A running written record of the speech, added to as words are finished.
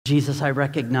Jesus, I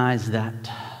recognize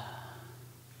that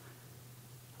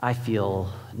I feel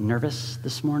nervous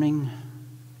this morning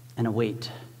and a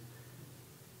weight.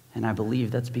 And I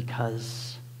believe that's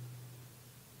because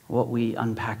what we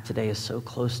unpack today is so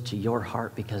close to your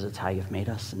heart because it's how you've made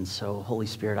us. And so, Holy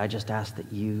Spirit, I just ask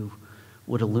that you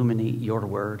would illuminate your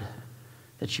word,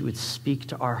 that you would speak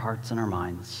to our hearts and our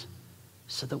minds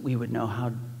so that we would know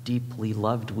how deeply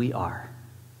loved we are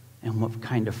and what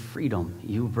kind of freedom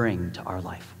you bring to our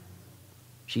life.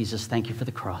 Jesus, thank you for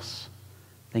the cross.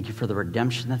 Thank you for the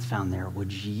redemption that's found there.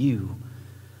 Would you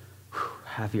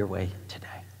have your way today?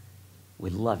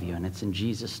 We love you, and it's in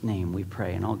Jesus' name we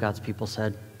pray. And all God's people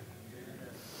said.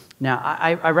 Now,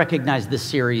 I recognize this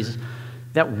series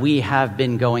that we have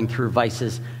been going through,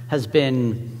 Vices, has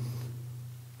been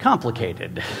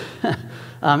complicated.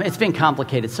 It's been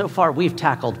complicated. So far, we've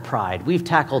tackled pride. We've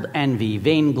tackled envy,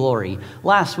 vainglory.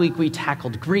 Last week, we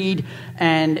tackled greed.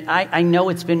 And I know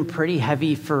it's been pretty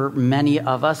heavy for many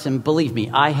of us. And believe me,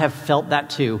 I have felt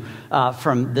that too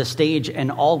from the stage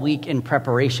and all week in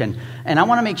preparation. And I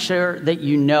want to make sure that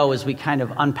you know as we kind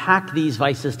of unpack these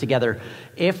vices together,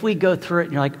 if we go through it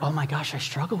and you're like, oh my gosh, I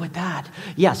struggle with that.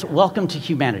 Yes, welcome to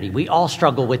humanity. We all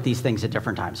struggle with these things at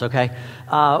different times, okay?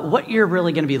 What you're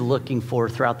really going to be looking for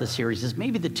throughout the series is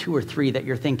maybe the 2 or 3 that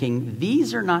you're thinking,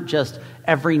 these are not just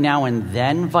every now and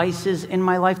then vices in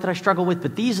my life that I struggle with,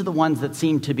 but these are the ones that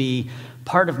seem to be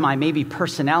part of my maybe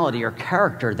personality or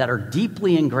character that are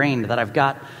deeply ingrained that I've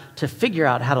got to figure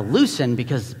out how to loosen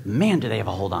because, man, do they have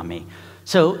a hold on me.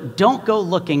 So don't go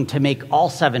looking to make all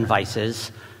 7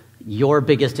 vices your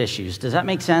biggest issues. Does that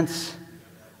make sense?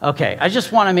 Okay, I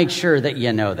just want to make sure that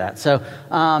you know that. So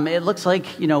it looks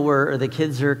like, the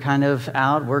kids are kind of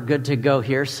out. We're good to go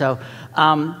here. So,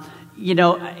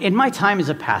 in my time as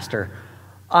a pastor,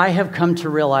 I have come to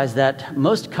realize that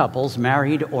most couples,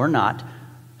 married or not,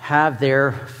 have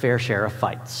their fair share of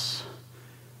fights.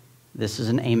 This is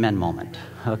an amen moment.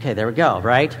 Okay, there we go,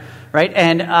 right? Right,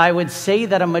 and I would say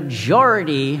that a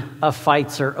majority of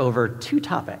fights are over 2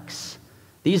 topics.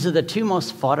 These are the 2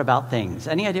 most fought about things.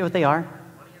 Any idea what they are?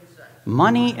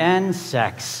 Money and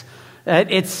sex.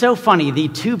 It's so funny. The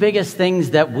 2 biggest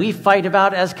things that we fight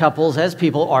about as couples, as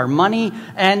people, are money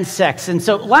and sex. And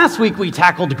so last week we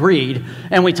tackled greed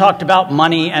and we talked about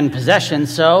money and possession.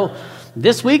 So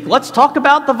this week, let's talk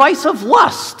about the vice of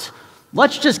lust.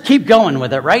 Let's just keep going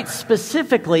with it, right?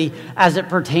 Specifically as it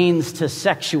pertains to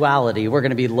sexuality, we're going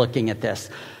to be looking at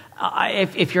this.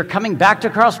 If you're coming back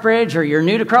to Crossbridge or you're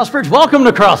new to Crossbridge, welcome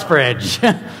to Crossbridge.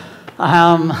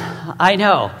 I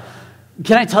know.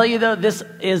 Can I tell you, though, this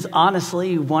is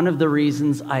honestly one of the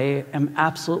reasons I am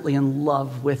absolutely in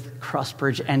love with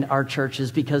Crossbridge and our church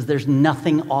is because there's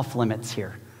nothing off limits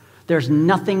here. There's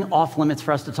nothing off limits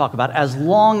for us to talk about as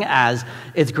long as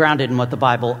it's grounded in what the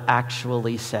Bible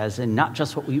actually says and not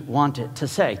just what we want it to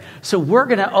say. So we're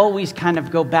going to always kind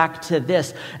of go back to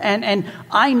this. And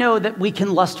I know that we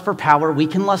can lust for power, we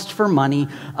can lust for money,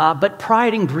 but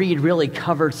pride and greed really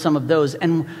covered some of those.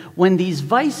 And when these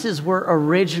vices were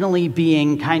originally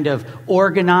being kind of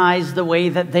organized the way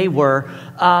that they were,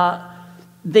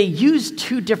 they used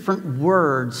 2 different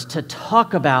words to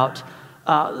talk about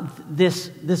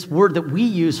this word that we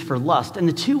use for lust. And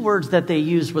the 2 words that they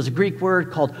used was a Greek word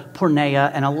called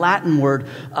porneia and a Latin word,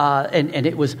 and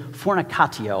it was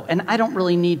fornicatio. And I don't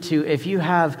really need to, if you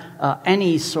have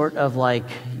any sort of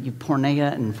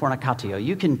porneia and fornicatio,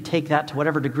 you can take that to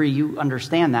whatever degree you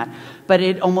understand that. But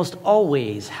it almost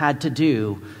always had to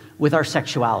do with our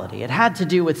sexuality. It had to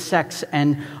do with sex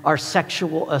and our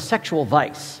sexual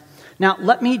vice. Now,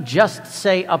 let me just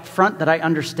say up front that I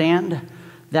understand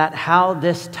that how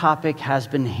this topic has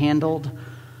been handled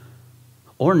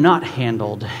or not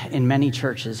handled in many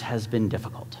churches has been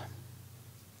difficult.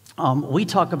 We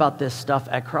talk about this stuff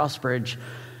at Crossbridge,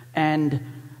 and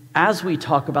as we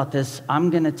talk about this, I'm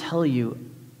going to tell you,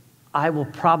 I will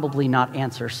probably not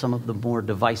answer some of the more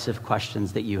divisive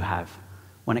questions that you have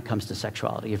when it comes to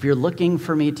sexuality. If you're looking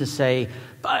for me to say,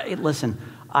 listen,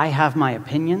 I have my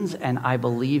opinions, and I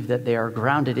believe that they are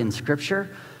grounded in Scripture,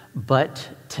 but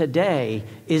today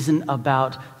isn't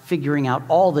about figuring out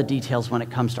all the details when it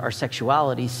comes to our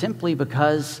sexuality simply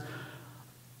because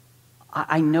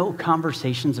I know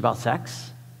conversations about sex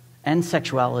and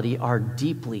sexuality are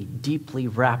deeply, deeply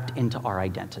wrapped into our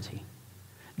identity.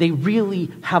 They really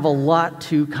have a lot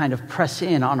to kind of press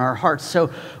in on our hearts. So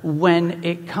when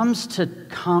it comes to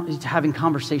having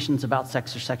conversations about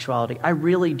sex or sexuality, I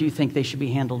really do think they should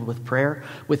be handled with prayer,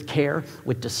 with care,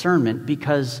 with discernment,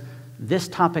 because this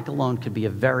topic alone could be a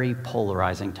very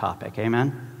polarizing topic.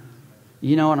 Amen?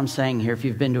 You know what I'm saying here if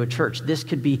you've been to a church. This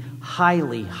could be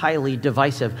highly, highly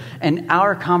divisive. And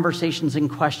our conversations and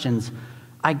questions,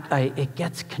 it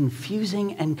gets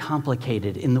confusing and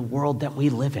complicated in the world that we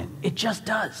live in. It just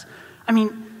does. I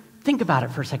mean, think about it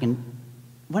for a second.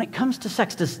 When it comes to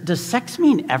sex, does sex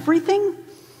mean everything?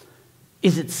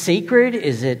 Is it sacred?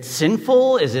 Is it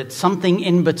sinful? Is it something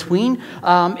in between?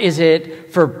 Is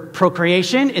it for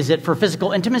procreation? Is it for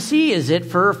physical intimacy? Is it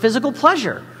for physical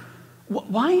pleasure?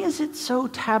 Why is it so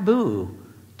taboo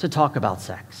to talk about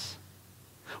sex?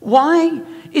 Why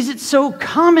is it so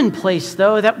commonplace,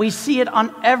 though, that we see it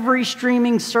on every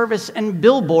streaming service and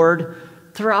billboard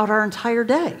throughout our entire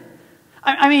day?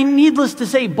 I mean, needless to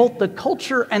say, both the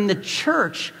culture and the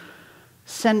church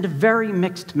send very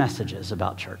mixed messages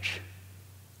about church.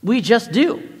 We just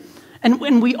do. And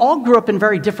when we all grew up in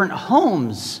very different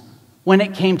homes when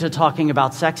it came to talking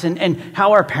about sex and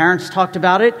how our parents talked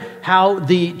about it, how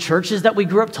the churches that we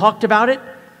grew up talked about it.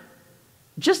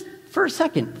 Just for a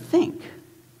second, think.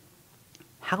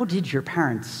 How did your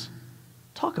parents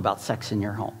talk about sex in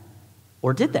your home?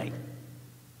 Or did they?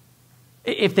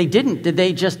 If they didn't, did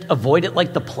they just avoid it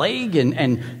like the plague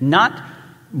and not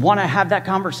want to have that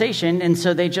conversation, and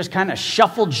so they just kind of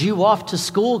shuffled you off to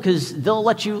school because they'll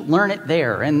let you learn it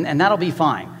there, and that'll be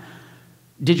fine?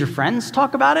 Did your friends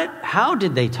talk about it? How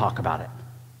did they talk about it?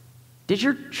 Did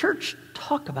your church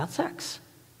talk about sex?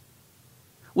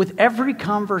 With every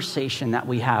conversation that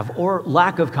we have, or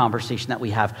lack of conversation that we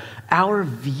have, our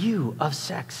view of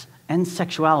sex and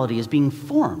sexuality is being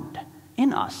formed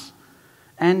in us.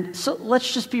 And so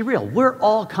let's just be real. We're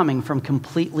all coming from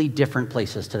completely different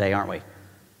places today, aren't we?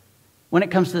 When it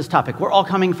comes to this topic, we're all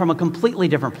coming from a completely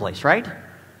different place, right?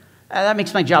 That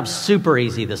makes my job super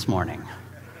easy this morning.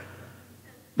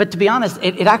 But to be honest,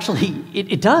 it actually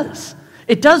does.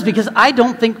 It does, because I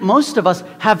don't think most of us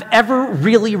have ever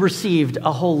really received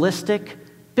a holistic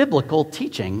biblical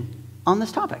teaching on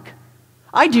this topic.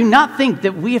 I do not think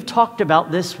that we have talked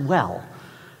about this well.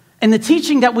 And the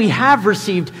teaching that we have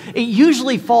received, it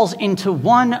usually falls into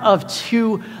one of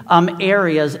two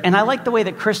areas. And I like the way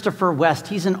that Christopher West,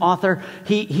 he's an author,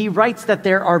 he writes that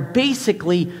there are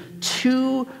basically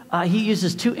he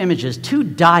uses two images, two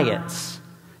diets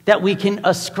that we can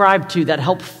ascribe to that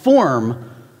help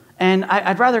form. And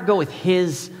I'd rather go with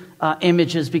his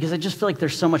images because I just feel like they're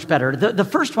so much better. The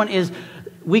first one is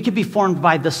we could be formed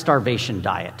by the starvation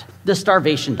diet. The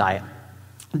starvation diet.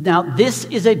 Now, this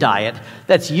is a diet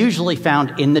that's usually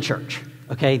found in the church,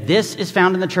 okay? This is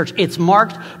found in the church. It's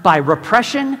marked by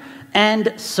repression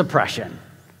and suppression,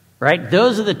 right?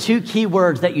 Those are the two key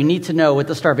words that you need to know with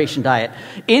the starvation diet.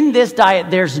 In this diet,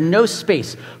 there's no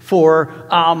space for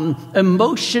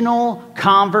emotional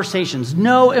conversations,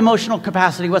 no emotional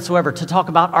capacity whatsoever to talk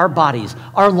about our bodies,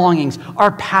 our longings,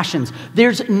 our passions.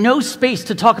 There's no space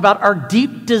to talk about our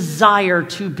deep desire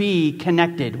to be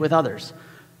connected with others.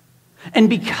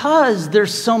 And because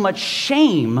there's so much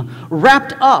shame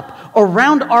wrapped up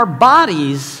around our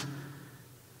bodies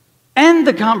and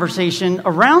the conversation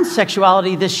around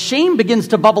sexuality, this shame begins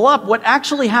to bubble up. What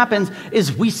actually happens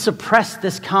is we suppress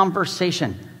this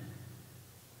conversation.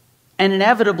 And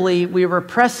inevitably, we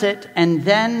repress it, and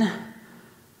then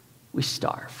we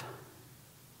starve.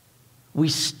 We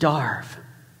starve.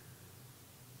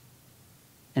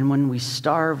 And when we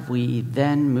starve, we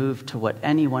then move to what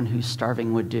anyone who's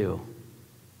starving would do.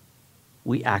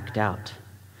 We act out.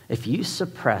 If you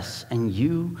suppress and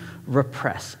you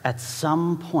repress, at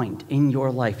some point in your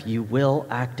life, you will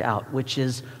act out, which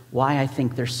is why I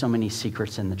think there's so many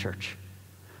secrets in the church.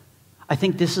 I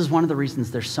think this is one of the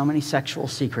reasons there's so many sexual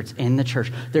secrets in the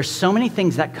church. There's so many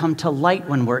things that come to light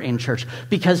when we're in church,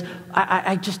 because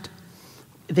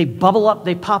they bubble up,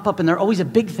 they pop up, and they're always a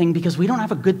big thing because we don't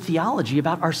have a good theology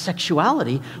about our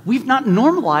sexuality. We've not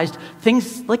normalized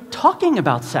things like talking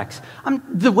about sex.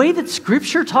 The way that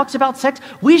Scripture talks about sex,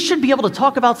 we should be able to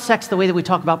talk about sex the way that we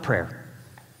talk about prayer.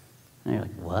 And you're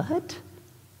like, what?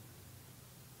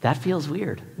 That feels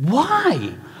weird.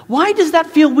 Why? Why does that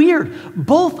feel weird?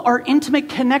 Both are intimate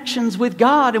connections with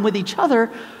God and with each other.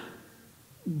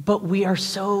 But we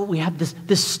have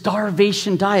this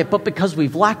starvation diet, but because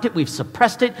we've lacked it, we've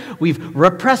suppressed it, we've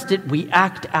repressed it, we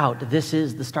act out. This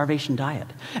is the starvation diet.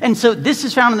 And so this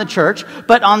is found in the church,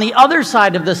 but on the other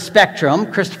side of the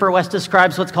spectrum, Christopher West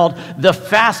describes what's called the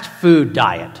fast food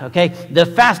diet, okay? The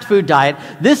fast food diet,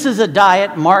 this is a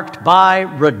diet marked by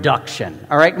reduction,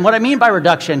 all right? And what I mean by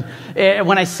reduction,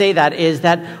 when I say that, is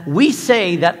that we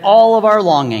say that all of our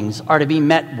longings are to be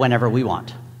met whenever we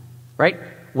want, right?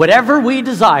 Whatever we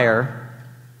desire,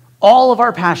 all of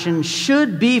our passions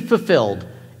should be fulfilled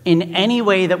in any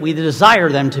way that we desire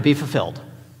them to be fulfilled.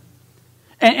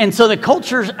 And so the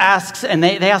culture asks, and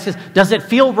they ask us, does it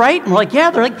feel right? And we're like,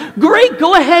 yeah. They're like, great,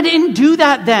 go ahead and do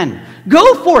that then.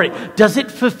 Go for it. Does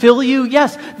it fulfill you?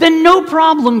 Yes. Then no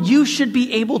problem. You should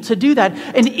be able to do that.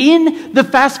 And in the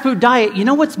fast food diet, you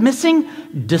know what's missing?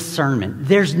 Discernment.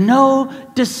 There's no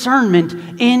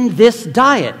discernment in this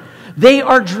diet. They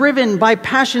are driven by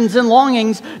passions and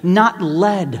longings, not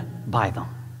led by them.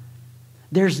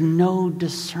 There's no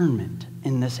discernment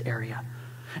in this area.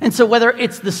 And so whether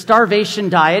it's the starvation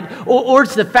diet or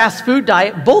it's the fast food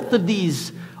diet, both of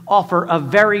these offer a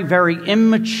very, very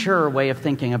immature way of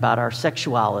thinking about our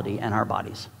sexuality and our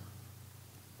bodies.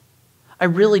 I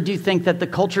really do think that the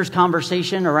culture's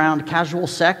conversation around casual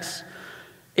sex,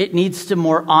 it needs to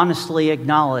more honestly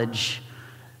acknowledge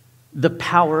the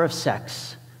power of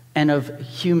sex and of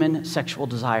human sexual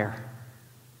desire.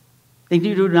 They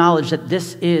need to acknowledge that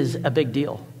this is a big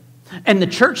deal. And the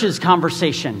church's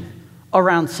conversation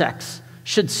around sex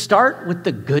should start with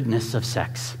the goodness of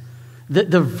sex,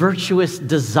 the virtuous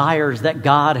desires that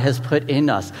God has put in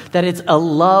us, that it's a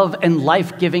love and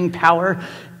life-giving power,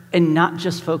 and not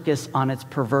just focus on its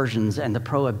perversions and the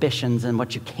prohibitions and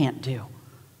what you can't do.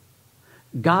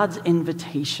 God's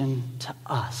invitation to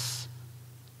us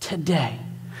today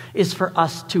is for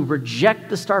us to reject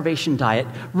the starvation diet,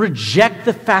 reject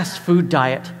the fast food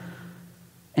diet,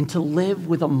 and to live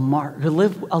with a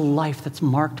life that's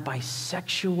marked by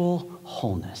sexual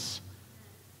wholeness.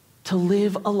 To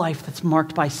live a life that's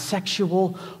marked by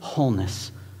sexual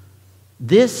wholeness.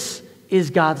 This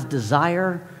is God's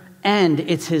desire, and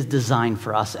it's his design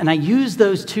for us. And I use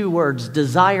those two words,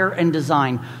 desire and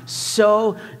design,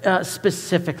 so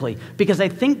specifically, because I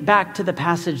think back to the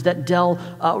passage that Dell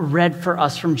read for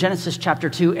us from Genesis chapter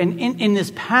 2. And in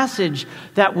this passage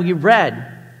that we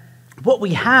read, what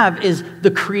we have is the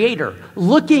Creator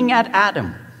looking at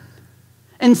Adam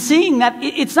and seeing that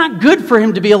it's not good for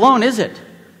him to be alone, is it?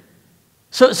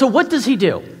 So what does he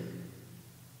do?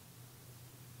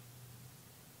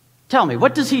 Tell me,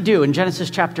 what does he do in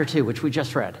Genesis chapter 2, which we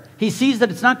just read? He sees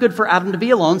that it's not good for Adam to be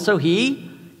alone, so he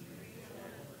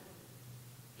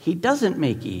doesn't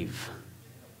make Eve.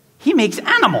 He makes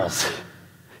animals.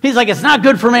 He's like, it's not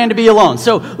good for man to be alone,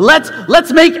 so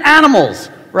let's make animals.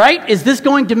 Right? Is this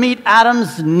going to meet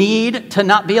Adam's need to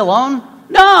not be alone?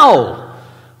 No.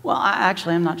 Well,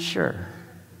 I'm not sure.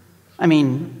 I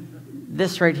mean,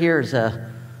 this right here is I'm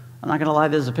not going to lie,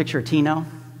 this is a picture of Tino.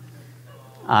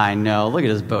 I know. Look at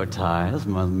his bow tie. That's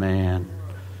my man.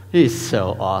 He's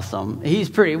so awesome.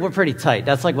 We're pretty tight.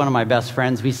 That's like one of my best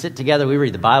friends. We sit together, we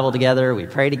read the Bible together, we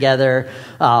pray together.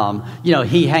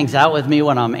 He hangs out with me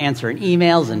when I'm answering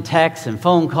emails and texts and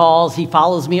phone calls. He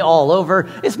follows me all over.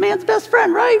 It's man's best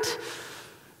friend, right?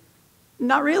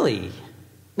 Not really.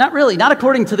 Not really. Not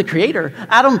according to the Creator.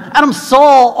 Adam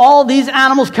saw all these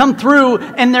animals come through,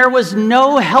 and there was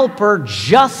no helper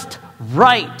just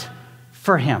right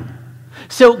for him.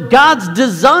 So God's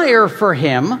desire for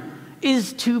him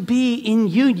is to be in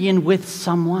union with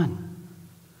someone.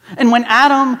 And when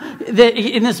Adam,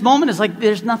 in this moment, is like,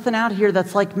 there's nothing out here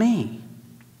that's like me.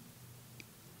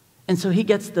 And so he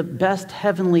gets the best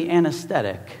heavenly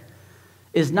anesthetic,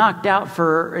 is knocked out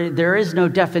there is no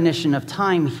definition of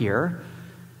time here.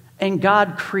 And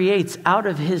God creates out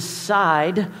of his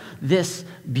side this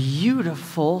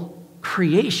beautiful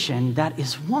creation that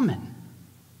is woman.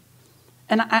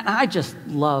 And I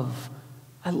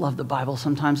love the Bible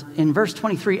sometimes. In verse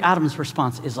 23, Adam's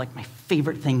response is like my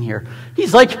favorite thing here.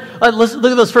 He's like,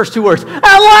 look at those first two words. At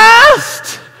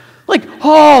last! Like,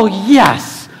 oh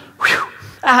yes. Whew.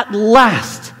 At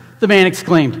last, the man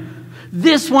exclaimed.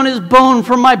 This one is bone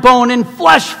from my bone and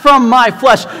flesh from my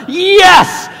flesh.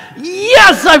 Yes!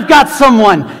 Yes, I've got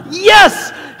someone.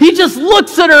 Yes! He just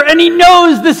looks at her and he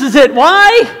knows this is it.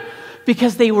 Why?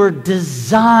 Because they were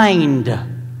designed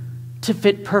to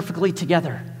fit perfectly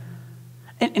together.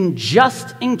 And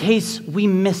just in case we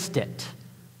missed it,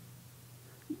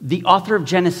 the author of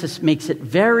Genesis makes it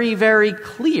very, very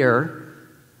clear.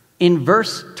 In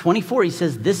verse 24, he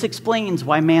says, this explains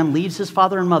why man leaves his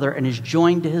father and mother and is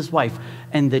joined to his wife,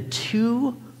 and the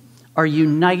two are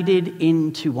united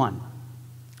into one.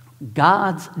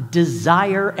 God's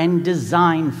desire and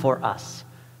design for us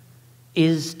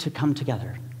is to come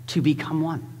together, to become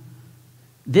one.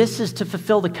 This is to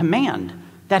fulfill the command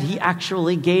that he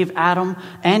actually gave Adam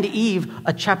and Eve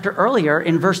a chapter earlier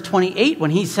in verse 28 when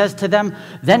he says to them,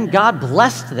 then God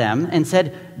blessed them and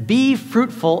said, be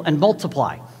fruitful and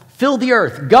multiply. Fill the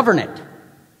earth, govern it.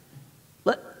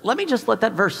 Let me just let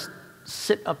that verse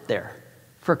sit up there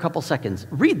for a couple seconds.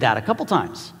 Read that a couple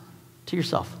times to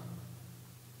yourself.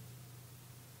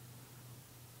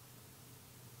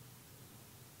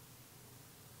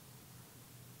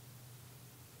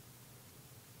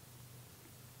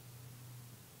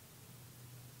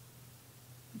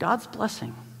 God's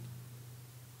blessing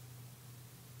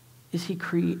is he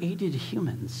created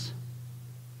humans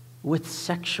with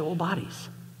sexual bodies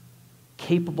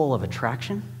capable of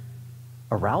attraction,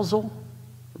 arousal,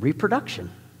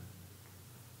 reproduction.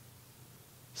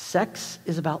 Sex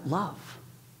is about love,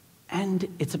 and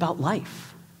it's about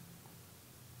life.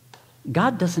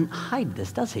 God doesn't hide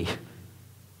this, does he? Do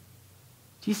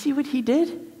you see what he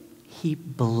did? He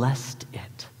blessed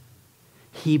it.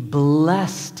 He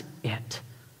blessed it.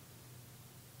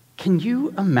 Can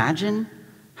you imagine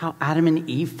how Adam and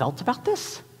Eve felt about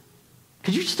this?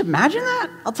 Could you just imagine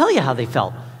that? I'll tell you how they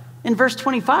felt. In verse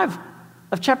 25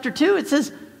 of chapter 2, it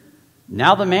says,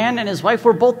 now the man and his wife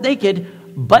were both naked,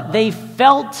 but they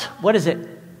felt, what is it?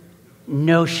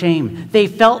 No shame. They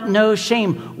felt no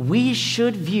shame. We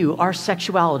should view our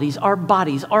sexualities, our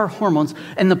bodies, our hormones,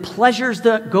 and the pleasures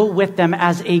that go with them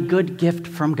as a good gift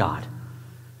from God.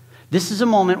 This is a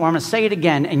moment where I'm going to say it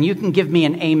again, and you can give me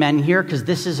an amen here, because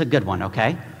this is a good one,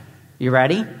 okay? You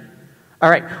ready? All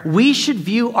right. We should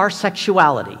view our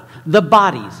sexuality, the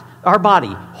bodies, our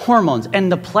body, hormones, and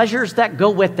the pleasures that go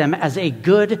with them as a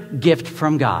good gift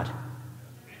from God.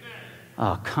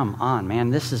 Oh, come on, man.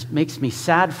 This makes me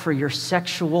sad for your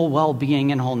sexual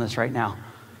well-being and wholeness right now.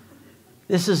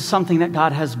 This is something that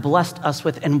God has blessed us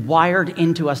with and wired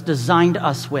into us, designed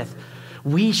us with.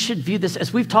 We should view this,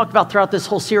 as we've talked about throughout this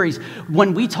whole series,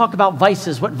 when we talk about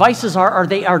vices, what vices are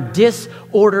they are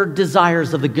disordered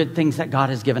desires of the good things that God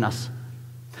has given us.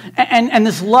 And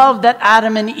this love that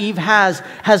Adam and Eve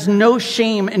has no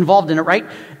shame involved in it, right?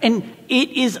 And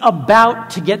it is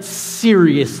about to get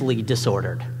seriously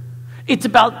disordered. It's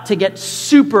about to get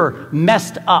super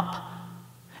messed up.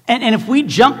 And if we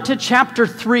jump to chapter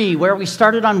 3, where we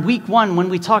started on week 1, when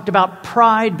we talked about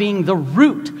pride being the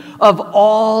root of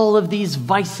all of these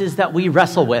vices that we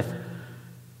wrestle with,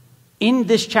 in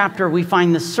this chapter, we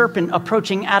find the serpent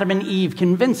approaching Adam and Eve,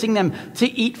 convincing them to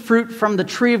eat fruit from the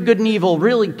tree of good and evil,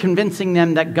 really convincing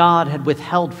them that God had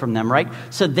withheld from them, right?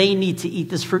 So they need to eat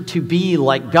this fruit to be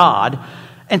like God.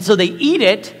 And so they eat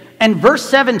it. And verse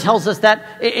 7 tells us that,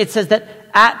 it says that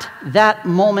at that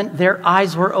moment, their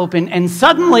eyes were open. And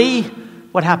suddenly,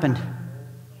 what happened?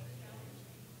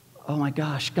 Oh my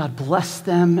gosh, God blessed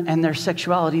them and their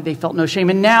sexuality. They felt no shame.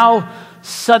 And now,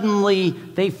 suddenly,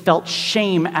 they felt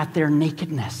shame at their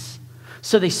nakedness.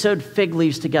 So they sewed fig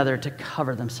leaves together to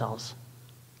cover themselves.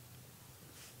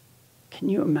 Can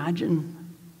you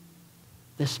imagine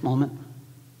this moment?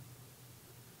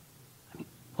 I mean,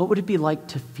 what would it be like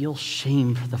to feel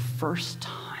shame for the first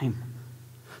time?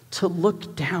 To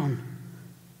look down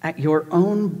at your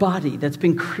own body that's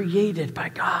been created by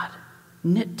God,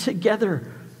 knit together.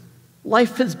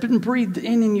 Life has been breathed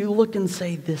in, and you look and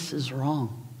say, this is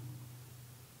wrong.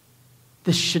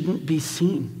 This shouldn't be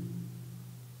seen.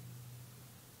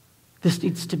 This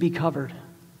needs to be covered.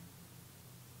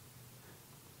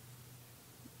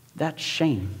 That's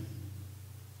shame.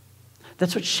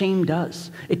 That's what shame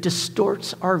does. It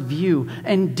distorts our view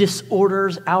and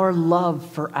disorders our love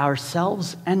for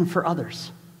ourselves and for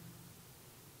others.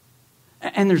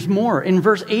 And there's more. In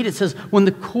verse 8 it says, when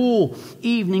the cool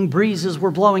evening breezes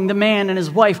were blowing, the man and his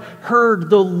wife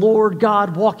heard the Lord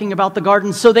God walking about the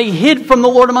garden. So they hid from the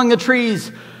Lord among the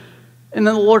trees. And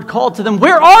then the Lord called to them,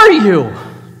 where are you?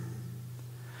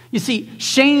 You see,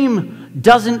 shame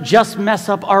doesn't just mess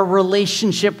up our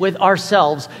relationship with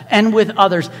ourselves and with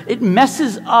others. It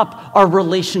messes up our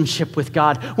relationship with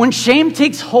God. When shame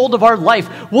takes hold of our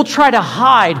life, we'll try to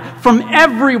hide from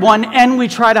everyone, and we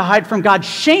try to hide from God.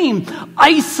 Shame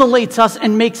isolates us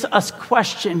and makes us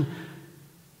question,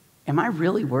 am I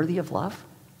really worthy of love?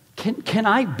 Can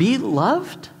I be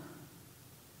loved?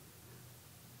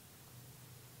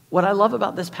 What I love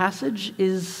about this passage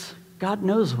is God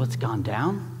knows what's gone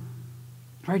down.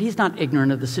 Right? He's not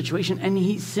ignorant of the situation, and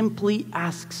he simply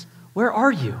asks, where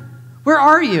are you? Where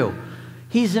are you?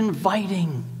 He's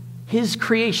inviting his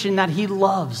creation that he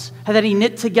loves, and that he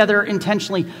knit together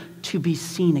intentionally, to be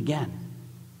seen again.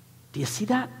 Do you see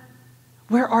that?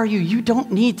 Where are you? You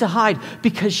don't need to hide,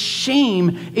 because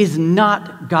shame is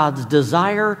not God's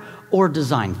desire or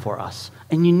design for us.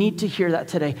 And you need to hear that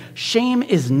today. Shame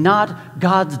is not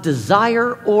God's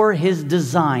desire or his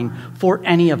design for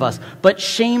any of us. But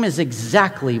shame is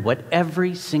exactly what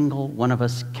every single one of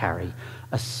us carry,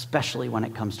 especially when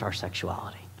it comes to our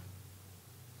sexuality.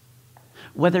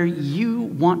 Whether you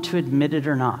want to admit it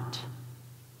or not,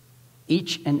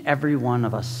 each and every one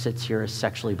of us sits here as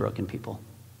sexually broken people.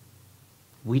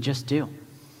 We just do.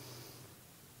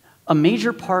 A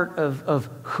major part of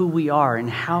who we are and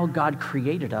how God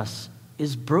created us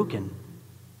is broken.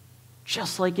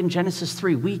 Just like in Genesis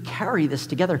 3, we carry this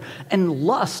together. And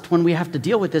lust, when we have to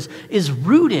deal with this, is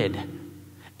rooted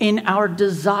in our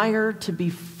desire to be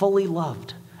fully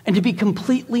loved and to be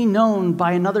completely known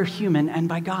by another human and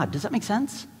by God. Does that make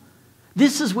sense?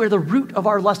 This is where the root of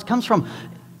our lust comes from,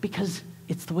 because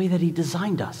it's the way that he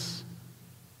designed us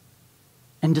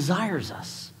and desires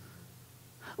us.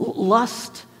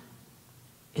 Lust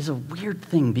is a weird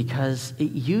thing because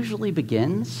it usually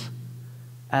begins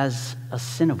as a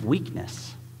sin of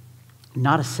weakness,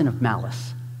 not a sin of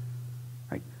malice.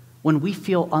 Right? When we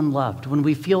feel unloved, when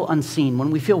we feel unseen,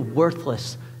 when we feel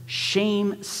worthless,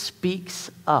 shame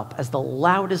speaks up as the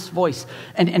loudest voice,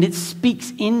 and it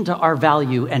speaks into our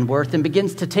value and worth and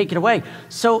begins to take it away.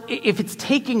 So if it's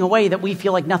taking away that we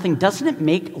feel like nothing, doesn't it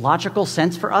make logical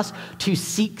sense for us to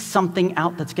seek something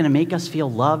out that's going to make us feel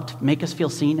loved, make us feel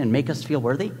seen, and make us feel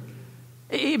worthy?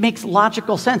 It makes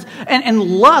logical sense. And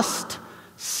lust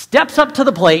steps up to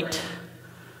the plate,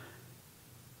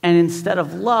 and instead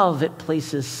of love, it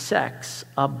places sex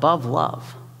above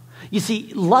love. You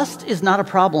see, lust is not a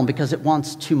problem because it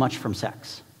wants too much from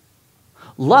sex.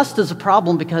 Lust is a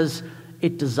problem because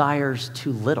it desires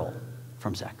too little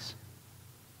from sex.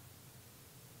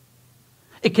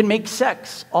 It can make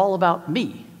sex all about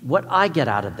me, what I get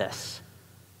out of this.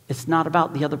 It's not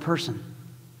about the other person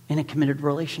in a committed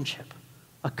relationship,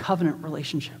 a covenant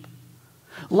relationship.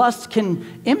 Lust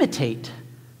can imitate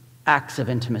acts of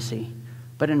intimacy,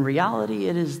 but in reality,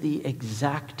 it is the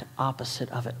exact opposite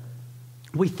of it.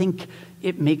 We think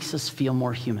it makes us feel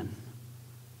more human.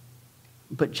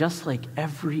 But just like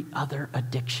every other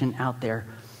addiction out there,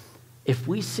 if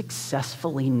we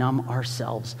successfully numb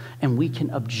ourselves and we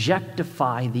can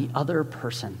objectify the other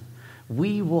person,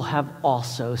 we will have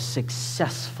also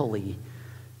successfully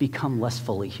become less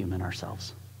fully human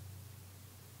ourselves.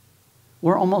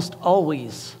 We're almost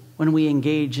always, when we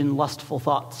engage in lustful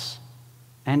thoughts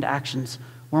and actions,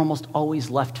 we're almost always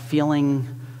left feeling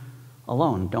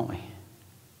alone, don't we?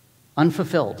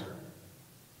 Unfulfilled.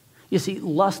 You see,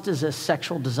 lust is a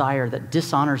sexual desire that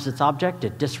dishonors its object.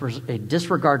 It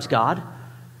disregards God.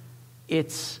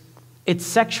 It's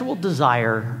sexual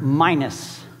desire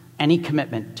minus any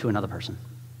commitment to another person.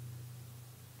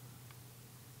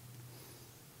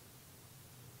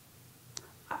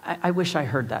 I wish I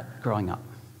heard that growing up.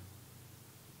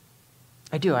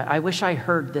 I do. I wish I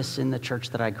heard this in the church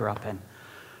that I grew up in.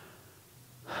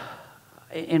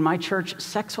 In my church,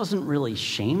 sex wasn't really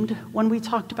shamed when we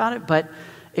talked about it, but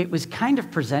it was kind of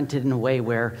presented in a way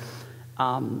where,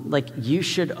 like, you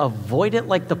should avoid it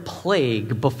like the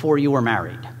plague before you were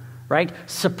married, right?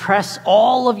 Suppress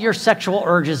all of your sexual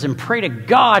urges and pray to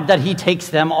God that he takes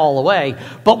them all away.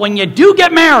 But when you do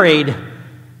get married,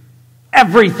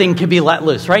 everything can be let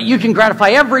loose, right? You can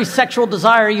gratify every sexual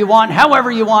desire you want, however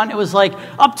you want. It was like,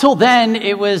 up till then,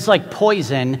 it was like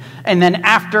poison. And then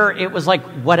after, it was like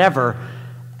whatever.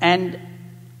 And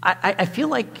I feel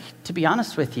like, to be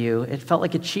honest with you, it felt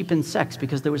like it cheapened sex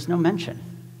because there was no mention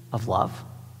of love,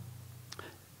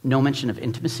 no mention of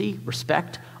intimacy,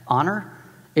 respect, honor.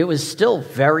 It was still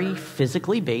very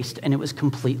physically based, and it was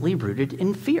completely rooted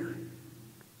in fear.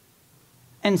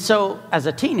 And so, as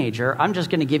a teenager, I'm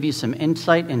just going to give you some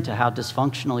insight into how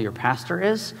dysfunctional your pastor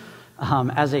is.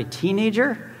 As a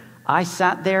teenager, I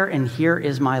sat there, and here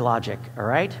is my logic, all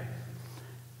right?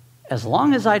 As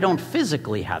long as I don't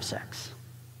physically have sex,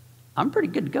 I'm pretty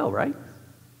good to go, right?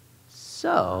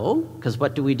 So, because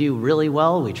what do we do really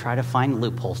well? We try to find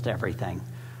loopholes to everything.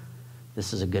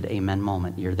 This is a good amen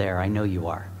moment. You're there. I know you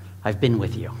are. I've been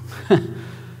with you.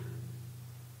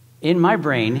 In my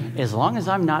brain, as long as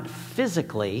I'm not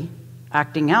physically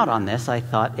acting out on this, I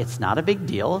thought it's not a big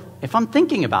deal if I'm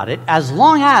thinking about it, as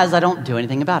long as I don't do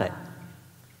anything about it.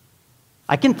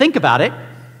 I can think about it.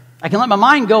 I can let my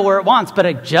mind go where it wants, but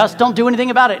I just don't do anything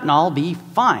about it, and I'll be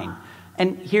fine.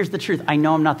 And here's the truth. I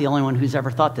know I'm not the only one who's ever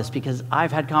thought this, because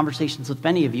I've had conversations with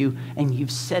many of you, and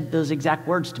you've said those exact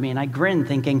words to me, and I grin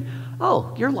thinking,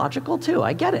 oh, you're logical too.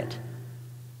 I get it.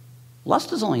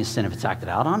 Lust is only a sin if it's acted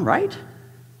out on, right?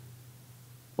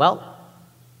 Well,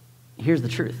 here's the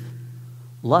truth.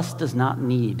 Lust does not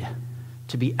need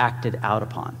to be acted out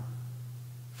upon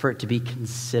for it to be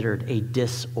considered a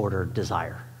disordered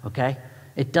desire, okay?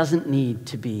 It doesn't need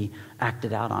to be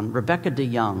acted out on. Rebecca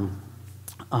DeYoung,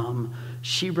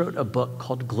 she wrote a book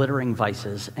called Glittering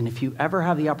Vices, and if you ever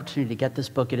have the opportunity to get this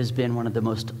book, it has been one of the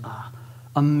most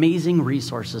amazing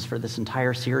resources for this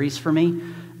entire series for me,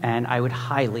 and I would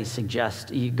highly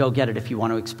suggest you go get it if you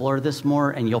want to explore this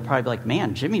more, and you'll probably be like,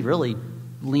 man, Jimmy really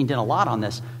leaned in a lot on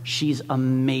this. She's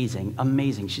amazing,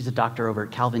 amazing. She's a doctor over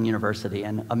at Calvin University,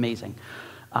 and amazing.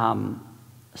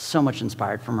 So much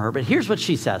inspired from her, but here's what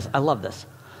she says. I love this.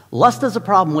 Lust is a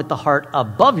problem with the heart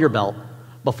above your belt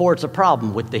before it's a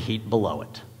problem with the heat below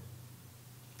it.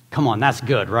 Come on, that's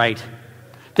good, right?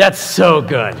 That's so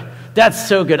good. That's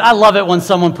so good. I love it when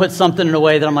someone puts something in a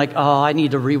way that I'm like, oh, I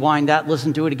need to rewind that,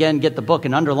 listen to it again, get the book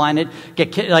and underline it.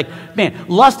 Man,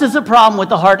 lust is a problem with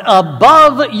the heart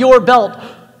above your belt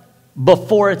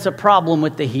before it's a problem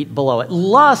with the heat below it.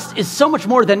 Lust is so much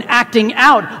more than acting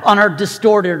out on our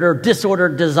distorted or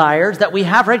disordered desires that we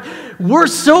have, right? We're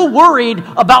so worried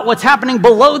about what's happening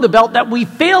below the belt that we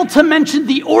fail to mention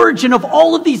the origin of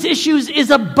all of these issues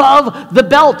is above the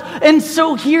belt. And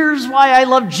so here's why I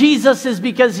love Jesus, is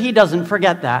because he doesn't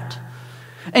forget that.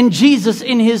 And Jesus,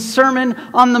 in his Sermon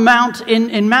on the Mount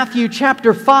in Matthew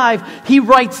chapter 5, he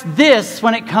writes this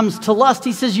when it comes to lust.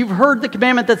 He says, you've heard the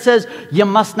commandment that says, you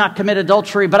must not commit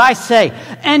adultery. But I say,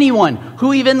 anyone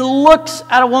who even looks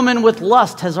at a woman with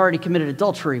lust has already committed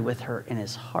adultery with her in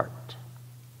his heart.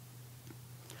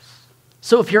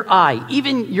 So if your eye,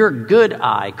 even your good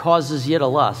eye, causes you to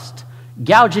lust,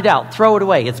 gouge it out, throw it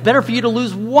away. It's better for you to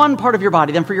lose one part of your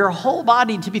body than for your whole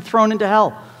body to be thrown into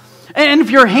hell. And if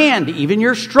your hand, even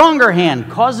your stronger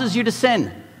hand, causes you to sin,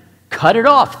 cut it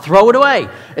off, throw it away.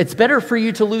 It's better for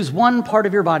you to lose one part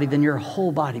of your body than your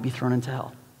whole body be thrown into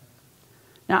hell.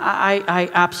 Now, I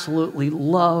absolutely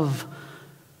love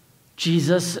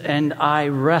Jesus, and I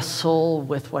wrestle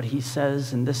with what he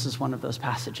says, and this is one of those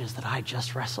passages that I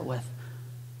just wrestle with.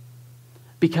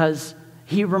 Because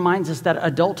he reminds us that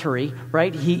adultery,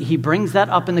 right? He brings that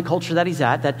up in the culture that he's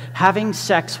at, that having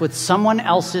sex with someone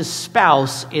else's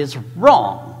spouse is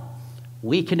wrong.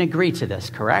 We can agree to this,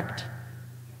 correct?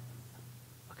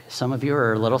 Okay, some of you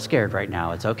are a little scared right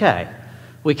now. It's okay.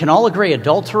 We can all agree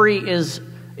adultery is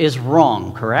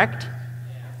wrong, correct?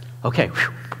 Okay.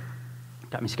 Whew.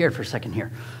 Got me scared for a second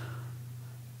here.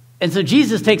 And so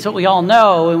Jesus takes what we all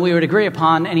know and we would agree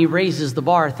upon, and he raises the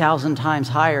bar 1,000 times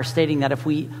higher, stating that if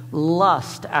we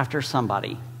lust after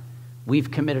somebody, we've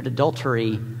committed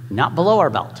adultery not below our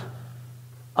belt,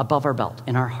 above our belt,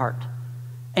 in our heart.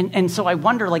 And so I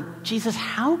wonder, Jesus,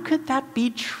 how could that be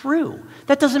true?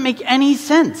 That doesn't make any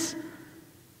sense.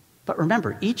 But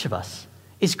remember, each of us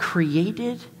is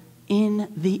created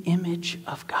in the image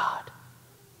of God.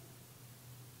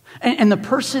 And the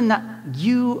person that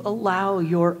you allow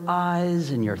your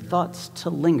eyes and your thoughts to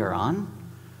linger on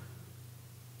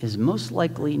is most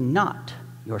likely not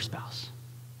your spouse.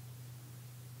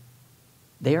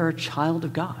 They are a child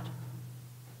of God,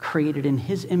 created in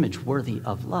his image, worthy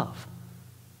of love,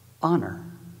 honor,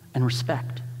 and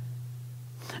respect.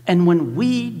 And when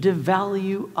we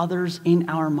devalue others in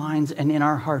our minds and in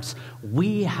our hearts,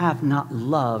 we have not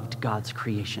loved God's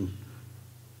creation.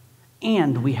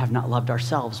 And we have not loved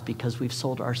ourselves because we've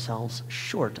sold ourselves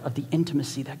short of the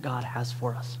intimacy that God has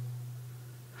for us.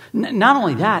 Not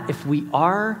only that, if we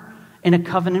are in a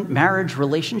covenant marriage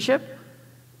relationship,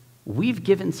 we've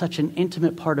given such an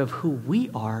intimate part of who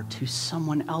we are to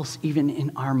someone else, even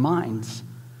in our minds.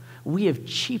 We have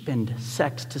cheapened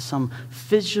sex to some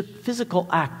physical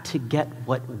act to get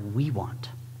what we want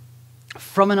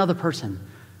from another person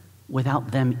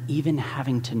without them even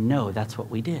having to know that's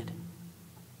what we did.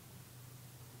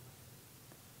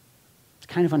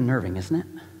 Kind of unnerving, isn't it?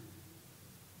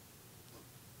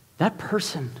 That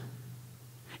person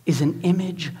is an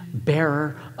image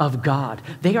bearer of God.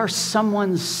 They are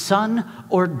someone's son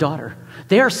or daughter.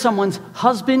 They are someone's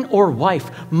husband or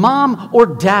wife, mom or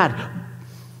dad.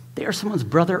 They are someone's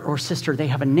brother or sister. They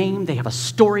have a name, they have a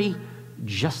story,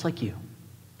 just like you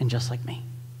and just like me.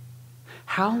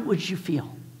 How would you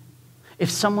feel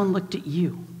if someone looked at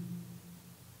you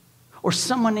or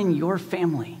someone in your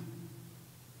family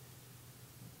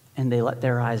and they let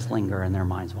their eyes linger and their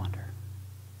minds wander?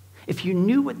 If you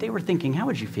knew what they were thinking, how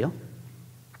would you feel?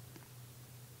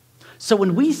 So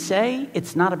when we say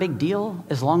it's not a big deal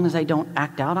as long as I don't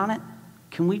act out on it,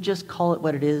 can we just call it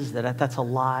what it is, that that's a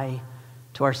lie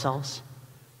to ourselves?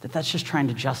 That's just trying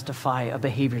to justify a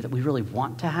behavior that we really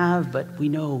want to have, but we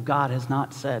know God has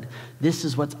not said, this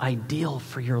is what's ideal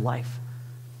for your life.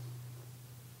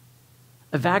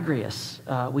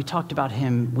 Evagrius, we talked about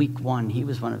him week 1. He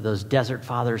was one of those desert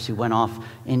fathers who went off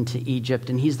into Egypt,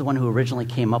 and he's the one who originally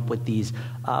came up with these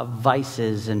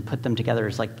vices and put them together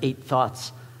as 8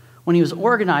 thoughts. When he was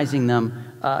organizing them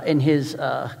in his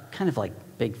kind of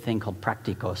big thing called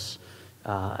Practicos,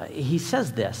 he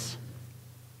says this: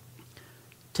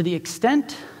 to the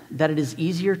extent that it is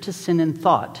easier to sin in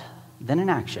thought than in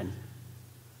action,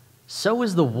 so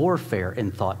is the warfare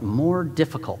in thought more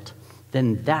difficult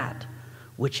than that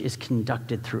which is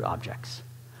conducted through objects.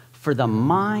 For the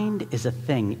mind is a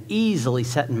thing easily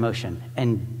set in motion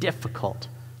and difficult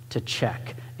to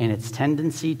check in its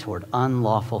tendency toward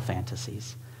unlawful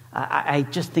fantasies. I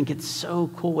just think it's so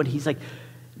cool when he's like,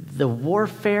 the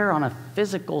warfare on a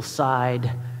physical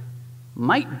side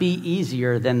might be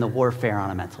easier than the warfare on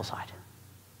a mental side.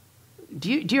 Do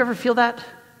you ever feel that?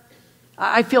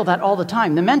 I feel that all the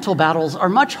time. The mental battles are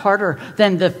much harder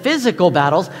than the physical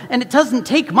battles, and it doesn't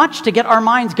take much to get our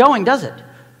minds going, does it?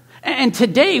 And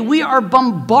today we are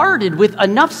bombarded with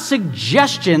enough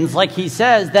suggestions, like he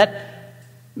says, that,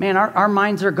 man, our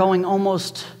minds are going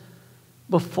almost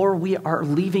before we are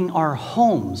leaving our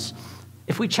homes.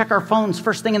 If we check our phones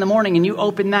first thing in the morning and you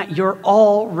open that, you're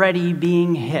already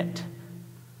being hit.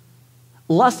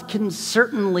 Lust can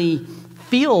certainly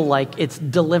feel like it's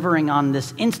delivering on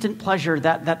this instant pleasure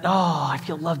that I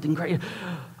feel loved and great.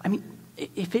 I mean,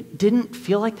 if it didn't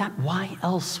feel like that, why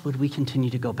else would we continue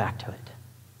to go back to it?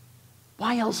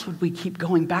 Why else would we keep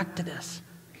going back to this?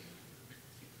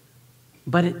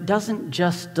 But it doesn't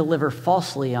just deliver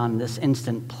falsely on this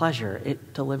instant pleasure.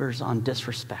 It delivers on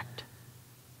disrespect.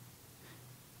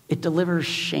 It delivers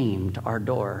shame to our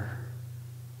door.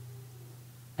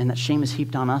 And that shame is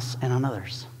heaped on us and on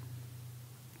others.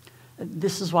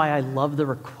 This is why I love the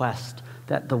request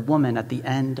that the woman at the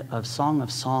end of Song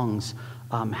of Songs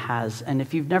has. And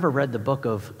if you've never read the book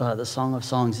of the Song of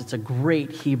Songs, it's a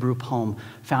great Hebrew poem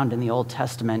found in the Old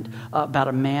Testament about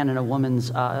a man and a woman's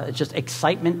just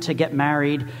excitement to get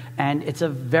married. And it's a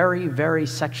very, very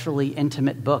sexually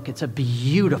intimate book. It's a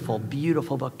beautiful,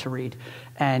 beautiful book to read.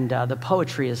 And the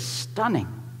poetry is stunning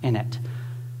in it.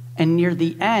 And near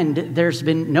the end, there's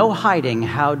been no hiding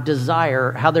how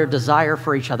their desire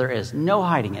for each other is. No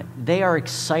hiding it. They are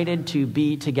excited to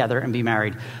be together and be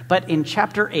married. But in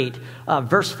chapter 8,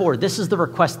 verse 4, this is the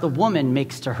request the woman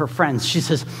makes to her friends. She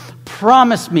says,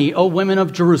 "Promise me, O women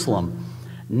of Jerusalem,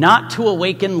 not to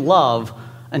awaken love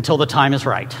until the time is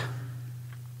right."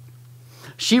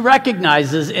 She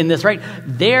recognizes in this, right,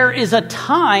 there is a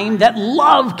time that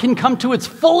love can come to its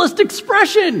fullest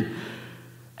expression.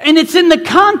 And it's in the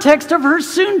context of her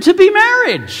soon-to-be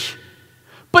marriage.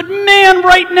 But man,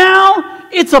 right now,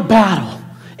 it's a battle.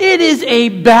 It is a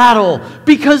battle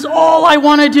because all I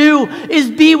want to do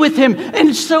is be with him.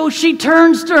 And so she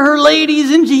turns to her ladies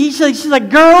and she's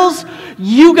like, girls,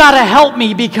 you got to help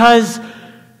me because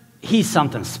he's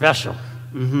something special.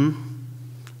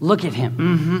 Look at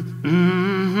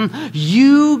him.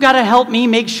 You got to help me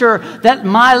make sure that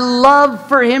my love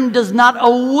for him does not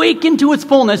awaken to its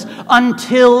fullness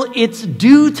until it's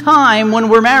due time when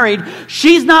we're married.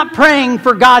 She's not praying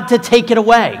for God to take it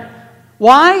away.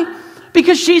 Why?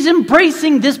 Because she's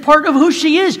embracing this part of who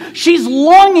she is. She's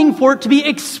longing for it to be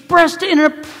expressed in an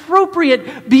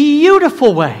appropriate,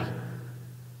 beautiful way.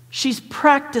 She's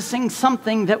practicing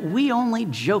something that we only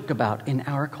joke about in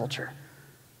our culture.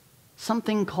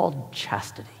 Something called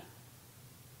chastity.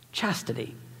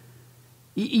 Chastity.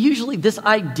 Usually this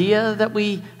idea that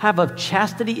we have of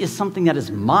chastity is something that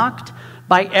is mocked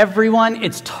by everyone.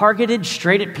 It's targeted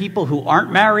straight at people who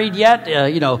aren't married yet.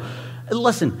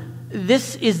 Listen,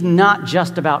 this is not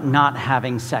just about not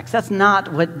having sex. That's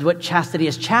not what chastity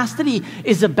is. Chastity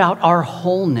is about our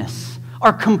wholeness,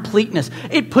 our completeness.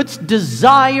 It puts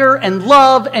desire and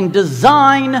love and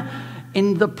design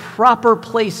in the proper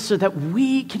place so that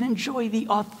we can enjoy the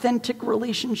authentic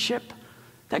relationship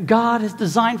that God has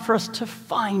designed for us to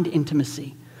find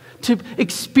intimacy, to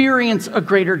experience a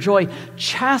greater joy.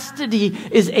 Chastity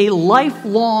is a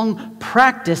lifelong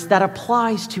practice that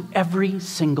applies to every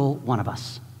single one of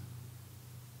us.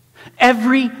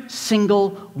 Every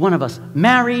single one of us,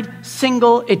 married,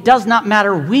 single, it does not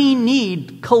matter. We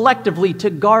need collectively to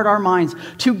guard our minds,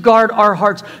 to guard our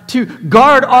hearts, to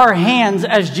guard our hands,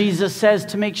 as Jesus says,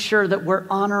 to make sure that we're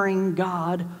honoring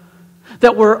God,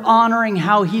 that we're honoring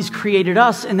how he's created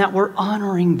us, and that we're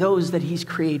honoring those that he's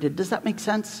created. Does that make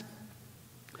sense?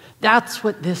 That's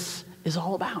what this is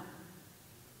all about.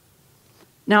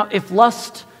 Now, if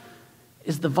lust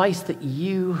is the vice that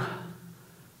you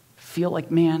feel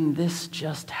like, man, this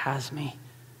just has me,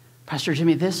 Pastor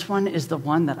Jimmy, this one is the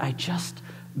one that I just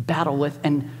battle with.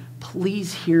 And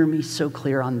please hear me so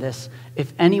clear on this.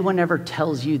 If anyone ever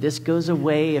tells you this goes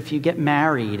away if you get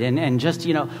married and just,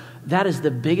 that is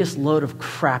the biggest load of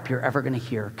crap you're ever going to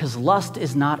hear. Because lust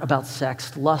is not about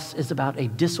sex. Lust is about a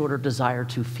disordered desire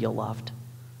to feel loved.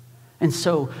 And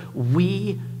so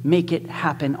we make it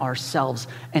happen ourselves.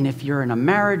 And if you're in a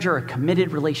marriage or a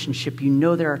committed relationship,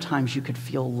 there are times you could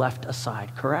feel left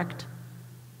aside, correct?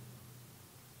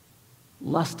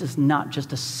 Lust is not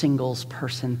just a singles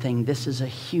person thing. This is a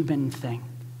human thing.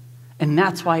 And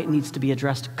that's why it needs to be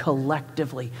addressed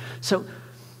collectively. So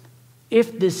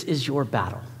if this is your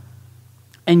battle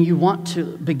and you want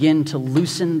to begin to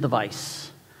loosen the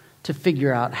vice, to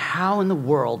figure out how in the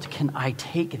world can I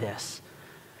take this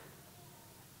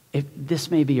If this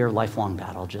may be your lifelong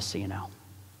battle, just so you know.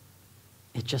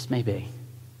 It just may be.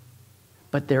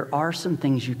 But there are some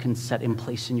things you can set in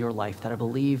place in your life that I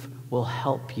believe will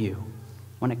help you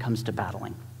when it comes to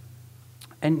battling.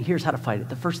 And here's how to fight it.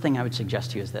 The first thing I would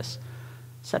suggest to you is this: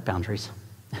 set boundaries.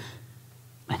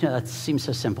 I know that seems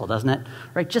so simple, doesn't it?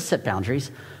 Right? Just set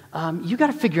boundaries. You got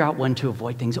to figure out when to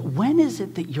avoid things. When is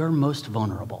it that you're most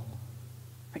vulnerable?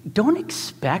 Right? Don't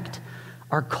expect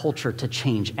our culture to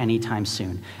change anytime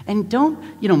soon. And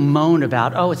don't, moan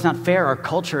about, oh, it's not fair, our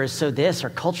culture is so this, our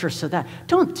culture is so that.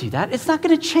 Don't do that. It's not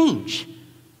going to change.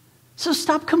 So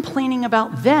stop complaining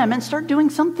about them and start doing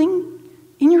something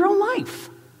in your own life.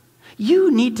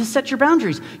 You need to set your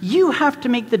boundaries. You have to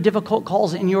make the difficult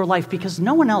calls in your life because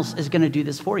no one else is going to do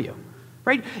this for you,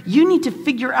 right? You need to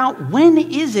figure out, when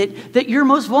is it that you're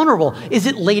most vulnerable? Is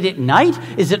it late at night?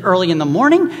 Is it early in the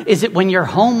morning? Is it when you're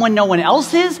home when no one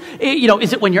else is?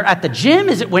 Is it when you're at the gym?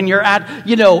 Is it when you're at,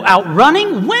 out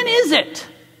running? When is it?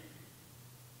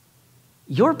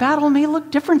 Your battle may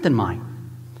look different than mine.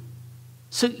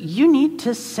 So you need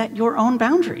to set your own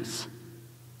boundaries.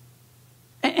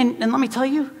 And let me tell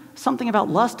you something about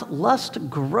lust. Lust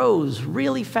grows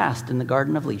really fast in the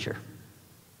Garden of Leisure.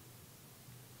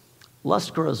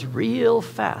 Lust grows real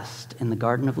fast in the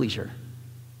Garden of Leisure.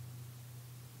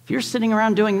 If you're sitting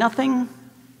around doing nothing,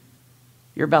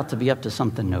 you're about to be up to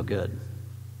something no good.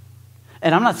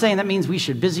 And I'm not saying that means we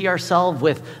should busy ourselves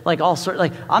with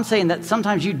I'm saying that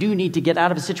sometimes you do need to get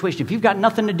out of a situation. If you've got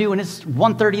nothing to do and it's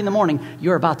 1:30 in the morning,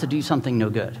 you're about to do something no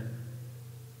good.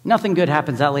 Nothing good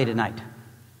happens that late at night.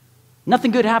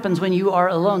 Nothing good happens when you are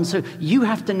alone. So you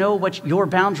have to know what your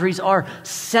boundaries are.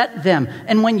 Set them.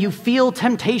 And when you feel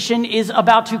temptation is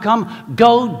about to come,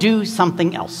 go do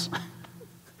something else.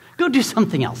 Go do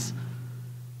something else.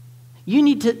 You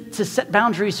need to set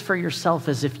boundaries for yourself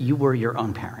as if you were your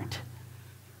own parent.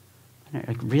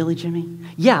 Like, really, Jimmy?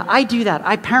 Yeah, I do that.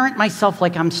 I parent myself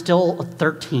like I'm still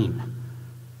 13.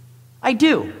 I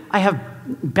do. I have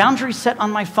boundaries set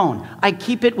on my phone. I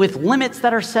keep it with limits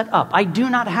that are set up. I do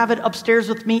not have it upstairs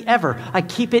with me ever. I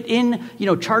keep it in,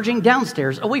 charging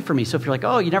downstairs away from me. So if you're like,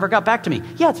 oh, you never got back to me.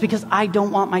 Yeah, it's because I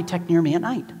don't want my tech near me at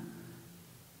night.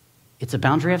 It's a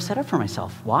boundary I've set up for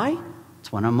myself. Why?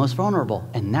 It's when I'm most vulnerable.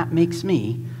 And that makes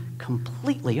me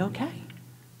completely okay.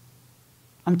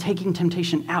 I'm taking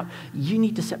temptation out. You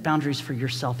need to set boundaries for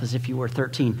yourself as if you were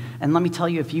 13. And let me tell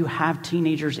you, if you have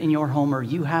teenagers in your home or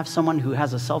you have someone who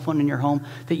has a cell phone in your home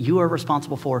that you are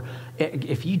responsible for,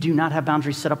 if you do not have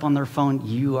boundaries set up on their phone,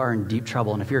 you are in deep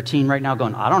trouble. And if you're a teen right now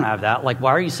going, I don't have that,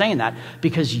 why are you saying that?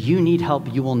 Because you need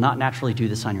help. You will not naturally do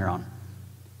this on your own.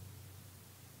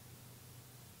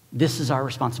 This is our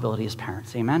responsibility as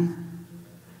parents. Amen?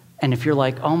 And if you're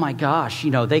like, oh my gosh,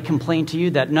 they complain to you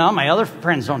that, no, my other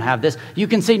friends don't have this. You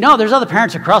can say, no, there's other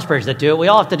parents at Crossbridge that do it. We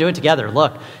all have to do it together.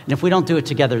 Look, and if we don't do it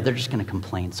together, they're just going to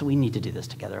complain. So we need to do this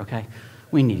together, okay?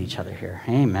 We need each other here.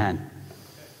 Amen.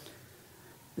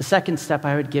 The second step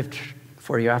I would give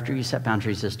for you after you set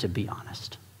boundaries is to be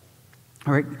honest.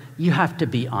 All right? You have to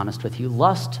be honest with you.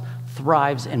 Lust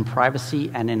thrives in privacy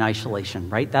and in isolation,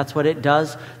 right? That's what it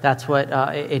does. That's what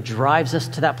it drives us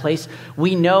to that place.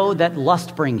 We know that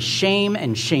lust brings shame,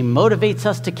 and shame motivates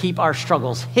us to keep our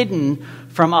struggles hidden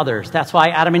from others. That's why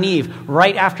Adam and Eve,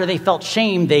 right after they felt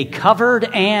shame, they covered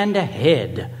and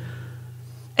hid.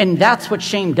 And that's what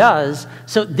shame does.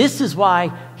 So this is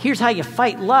why, here's how you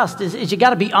fight lust, is you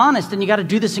got to be honest, and you got to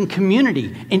do this in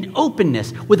community, in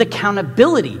openness, with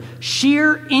accountability.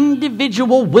 Sheer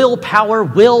individual willpower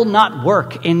will not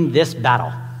work in this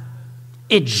battle.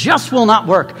 It just will not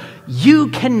work. You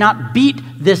cannot beat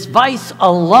this vice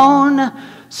alone,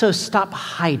 so stop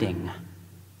hiding.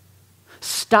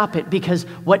 Stop it, because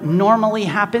what normally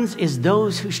happens is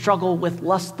those who struggle with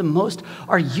lust the most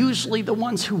are usually the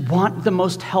ones who want the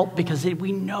most help, because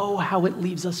we know how it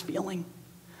leaves us feeling.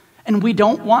 And we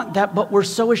don't want that, but we're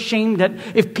so ashamed that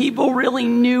if people really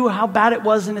knew how bad it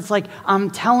was, and it's like, I'm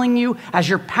telling you, as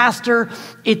your pastor,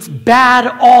 it's bad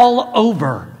all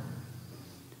over.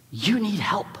 You need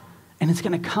help. And it's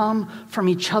going to come from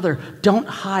each other. Don't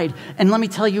hide. And let me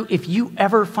tell you, if you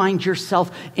ever find yourself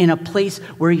in a place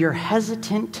where you're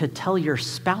hesitant to tell your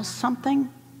spouse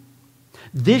something,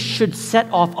 this should set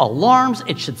off alarms.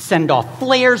 It should send off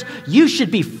flares. You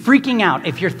should be freaking out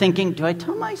if you're thinking, do I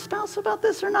tell my spouse about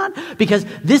this or not? Because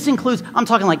this includes, I'm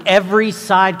talking like every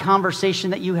side conversation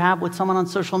that you have with someone on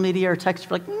social media or text.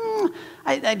 You're like,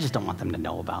 I just don't want them to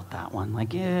know about that one.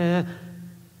 Like, yeah.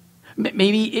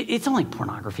 Maybe it's only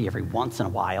pornography every once in a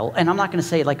while. And I'm not going to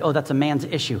say like, oh, that's a man's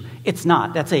issue. It's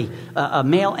not. That's a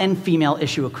male and female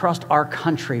issue across our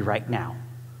country right now.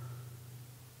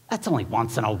 That's only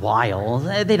once in a while.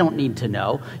 They don't need to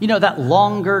know. You know, that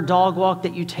longer dog walk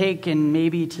that you take and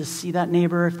maybe to see that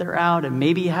neighbor if they're out and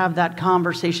maybe have that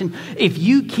conversation. If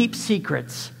you keep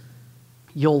secrets,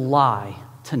 you'll lie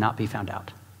to not be found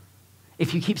out.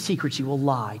 If you keep secrets, you will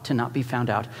lie to not be found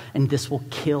out, and this will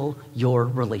kill your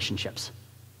relationships.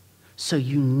 So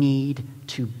you need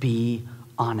to be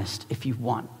honest if you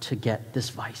want to get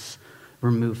this vice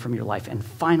removed from your life. And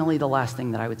finally, the last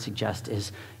thing that I would suggest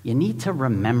is you need to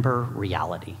remember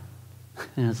reality.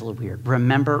 And it's a little weird.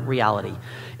 Remember reality.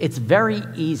 It's very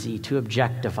easy to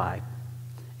objectify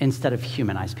instead of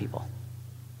humanize people.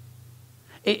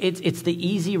 It's the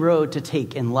easy road to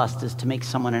take in lust is to make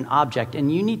someone an object.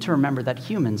 And you need to remember that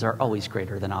humans are always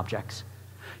greater than objects.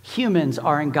 Humans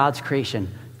are in God's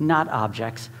creation, not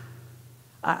objects.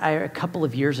 A couple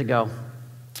of years ago,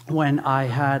 when I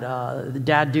had the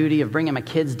dad duty of bringing my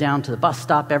kids down to the bus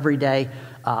stop every day,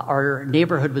 our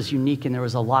neighborhood was unique, and there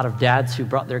was a lot of dads who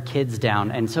brought their kids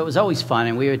down. And so it was always fun,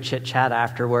 and we would chit-chat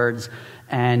afterwards.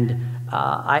 And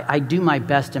I do my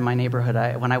best in my neighborhood.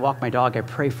 When I walk my dog, I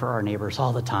pray for our neighbors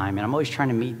all the time, and I'm always trying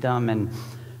to meet them. And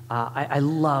I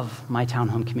love my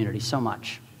townhome community so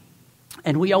much.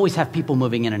 And we always have people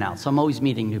moving in and out, so I'm always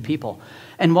meeting new people.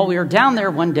 And while we were down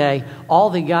there one day, all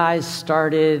the guys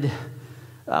started,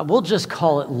 we'll just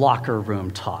call it locker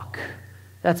room talk.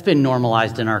 That's been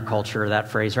normalized in our culture, that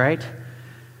phrase, right?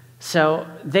 So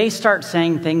they start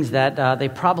saying things that they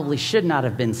probably should not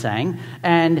have been saying,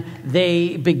 and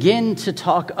they begin to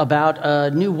talk about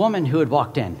a new woman who had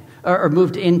walked in or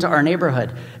moved into our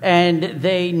neighborhood, and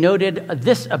they noted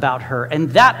this about her and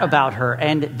that about her,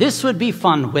 and this would be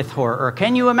fun with her, or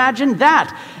can you imagine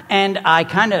that? And I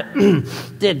kind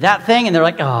of did that thing, and they're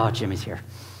like, oh, Jimmy's here.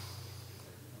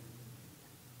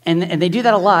 And they do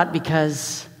that a lot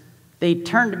because they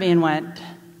turned to me and went,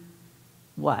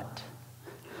 what?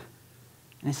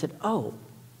 And I said, oh,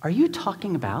 are you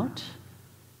talking about?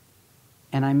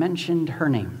 And I mentioned her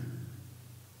name.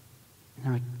 And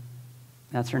they're like,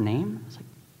 that's her name? I was like,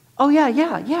 oh,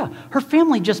 yeah. Her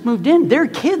family just moved in. Their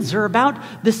kids are about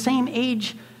the same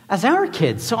age as our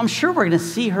kids. So I'm sure we're going to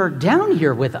see her down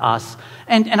here with us.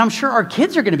 And I'm sure our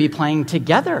kids are going to be playing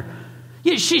together.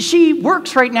 Yeah, she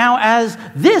works right now as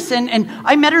this. And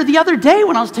I met her the other day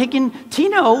when I was taking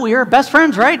Tino. We were best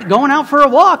friends, right? Going out for a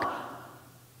walk.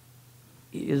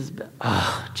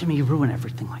 Jimmy, you ruin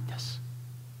everything like this.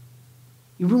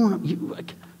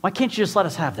 Why can't you just let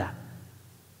us have that?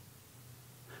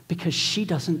 Because she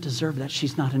doesn't deserve that.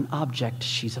 She's not an object.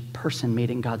 She's a person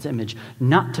made in God's image,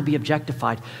 not to be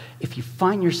objectified. If you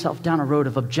find yourself down a road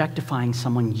of objectifying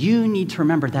someone, you need to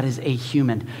remember that is a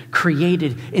human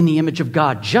created in the image of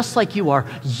God, just like you are.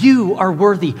 You are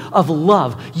worthy of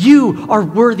love. You are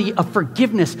worthy of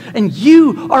forgiveness. And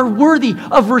you are worthy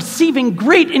of receiving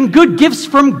great and good gifts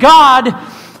from God.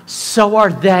 So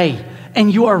are they.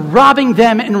 And you are robbing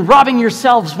them and robbing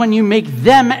yourselves when you make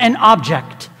them an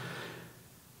object.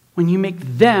 When you make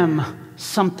them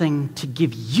something to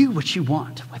give you what you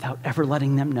want without ever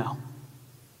letting them know.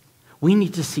 We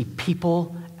need to see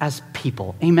people as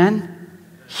people. Amen?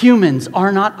 Humans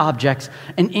are not objects.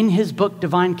 And in his book,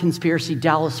 Divine Conspiracy,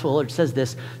 Dallas Willard says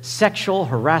this: sexual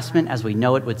harassment as we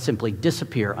know it would simply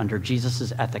disappear under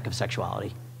Jesus' ethic of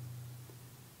sexuality.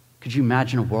 Could you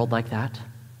imagine a world like that?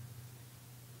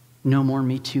 No more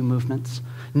Me Too movements.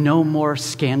 No more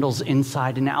scandals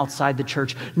inside and outside the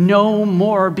church. No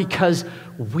more, because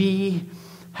we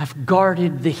have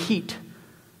guarded the heat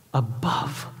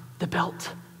above the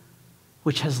belt,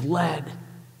 which has led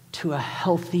to a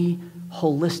healthy,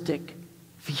 holistic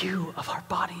view of our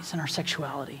bodies and our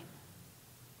sexuality.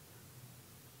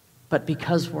 But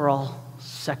because we're all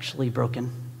sexually broken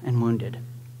and wounded,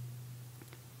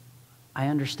 I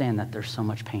understand that there's so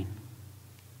much pain.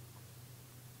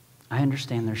 I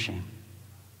understand there's shame.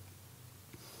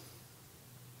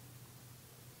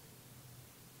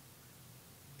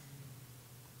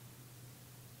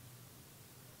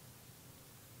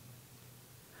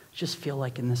 Just feel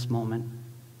like in this moment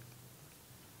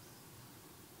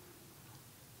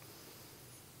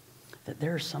that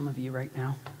there are some of you right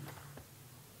now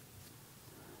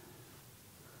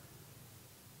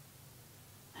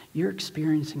you're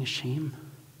experiencing a shame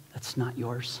that's not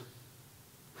yours.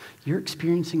 You're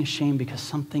experiencing a shame because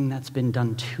something that's been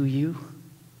done to you.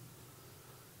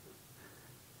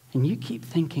 And you keep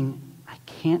thinking, I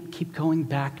can't keep going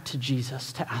back to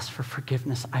Jesus to ask for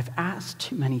forgiveness. I've asked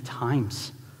too many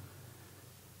times.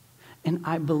 And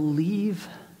I believe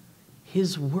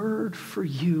his word for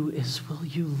you is, will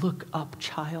you look up,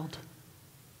 child?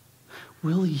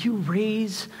 Will you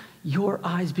raise your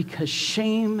eyes, because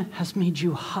shame has made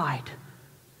you hide?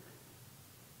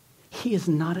 He is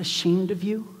not ashamed of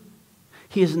you.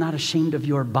 He is not ashamed of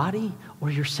your body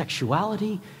or your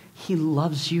sexuality. He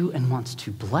loves you and wants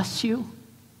to bless you.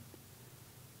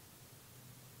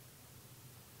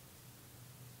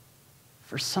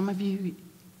 For some of you,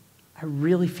 I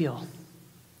really feel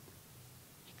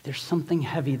there's something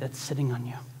heavy that's sitting on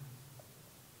you.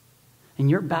 And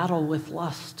your battle with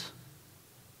lust,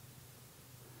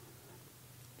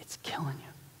 it's killing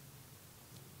you.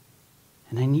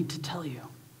 And I need to tell you,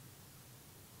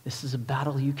 this is a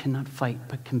battle you cannot fight,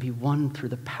 but can be won through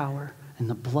the power and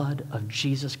the blood of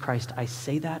Jesus Christ. I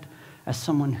say that as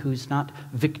someone who's not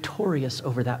victorious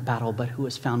over that battle, but who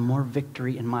has found more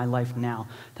victory in my life now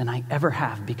than I ever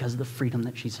have because of the freedom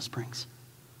that Jesus brings.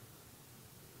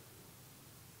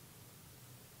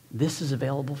 This is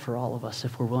available for all of us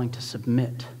if we're willing to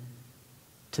submit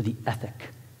to the ethic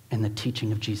and the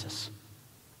teaching of Jesus.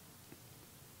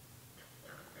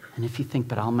 And if you think,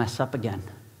 but I'll mess up again,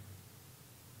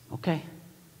 okay.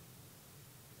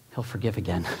 He'll forgive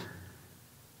again.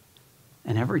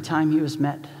 And every time he was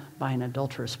met by an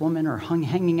adulterous woman or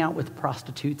hanging out with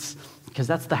prostitutes, because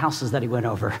that's the houses that he went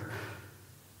over,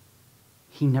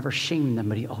 he never shamed them,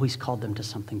 but he always called them to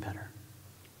something better.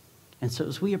 And so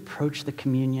as we approach the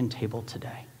communion table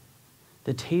today,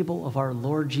 the table of our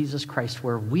Lord Jesus Christ,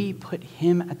 where we put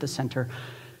him at the center,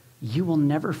 you will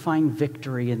never find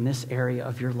victory in this area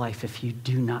of your life if you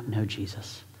do not know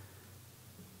Jesus.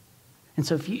 And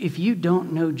so if you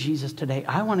don't know Jesus today,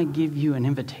 I want to give you an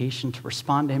invitation to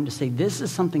respond to him, to say, this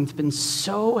is something that's been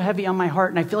so heavy on my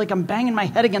heart, and I feel like I'm banging my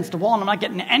head against a wall and I'm not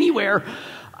getting anywhere.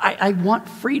 I want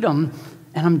freedom,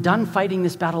 and I'm done fighting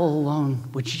this battle alone.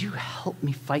 Would you help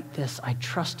me fight this? I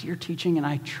trust your teaching, and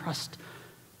I trust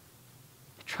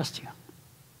you.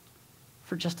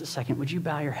 For just a second, would you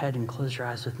bow your head and close your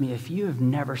eyes with me? If you have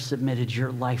never submitted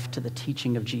your life to the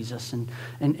teaching of Jesus and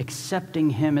accepting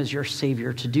him as your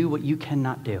Savior to do what you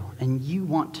cannot do, and you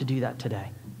want to do that today,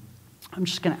 I'm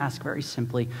just going to ask very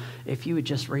simply if you would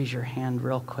just raise your hand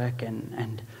real quick,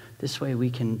 and this way we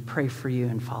can pray for you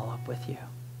and follow up with you.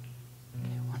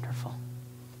 Okay, wonderful.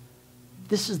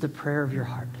 This is the prayer of your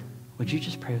heart. Would you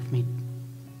just pray with me?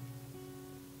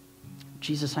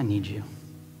 Jesus, I need you.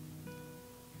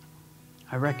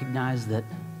 I recognize that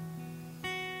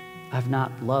I've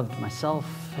not loved myself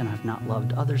and I've not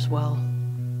loved others well.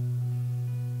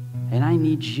 And I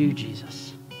need you,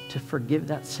 Jesus, to forgive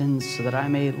that sin so that I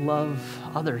may love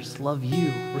others, love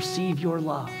you, receive your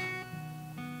love.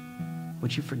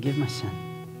 Would you forgive my sin?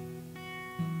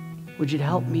 Would you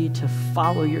help me to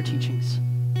follow your teachings?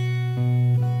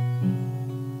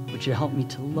 Would you help me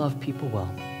to love people well?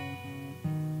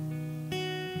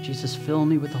 Jesus, fill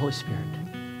me with the Holy Spirit,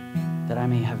 that I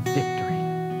may have victory.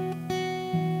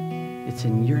 It's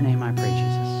in your name I pray,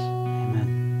 Jesus.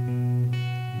 Amen.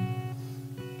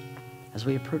 As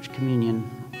we approach communion,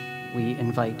 we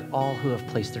invite all who have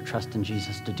placed their trust in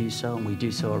Jesus to do so, and we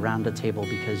do so around a table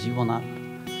because you will not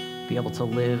be able to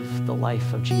live the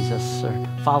life of Jesus or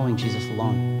following Jesus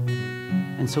alone.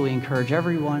 And so we encourage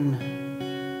everyone,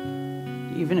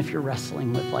 even if you're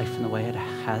wrestling with life in the way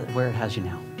where it has you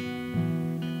now.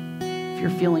 If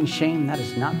you're feeling shame, that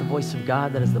is not the voice of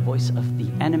God, that is the voice of the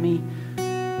enemy.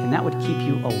 And that would keep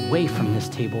you away from this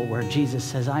table where Jesus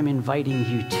says, I'm inviting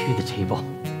you to the table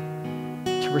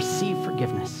to receive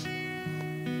forgiveness.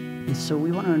 And so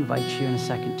we want to invite you in a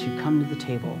second to come to the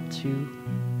table, to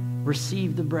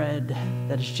receive the bread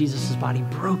that is Jesus' body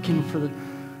broken for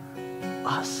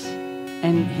us,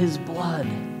 and his blood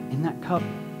in that cup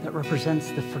that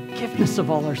represents the forgiveness of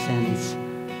all our sins.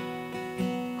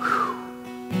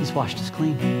 He's washed us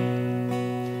clean.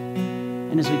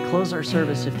 And as we close our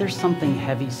service, if there's something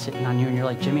heavy sitting on you and you're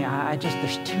like, Jimmy,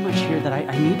 there's too much here that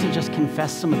I need to just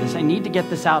confess some of this. I need to get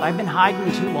this out. I've been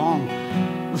hiding too long.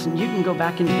 Listen, you can go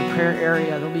back into the prayer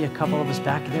area. There'll be a couple of us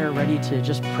back there ready to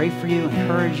just pray for you,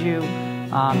 encourage you.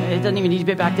 It doesn't even need to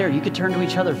be back there. You could turn to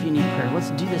each other if you need prayer.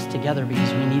 Let's do this together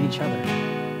because we need each other.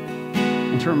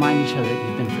 And to remind each other that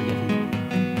you've been forgiven.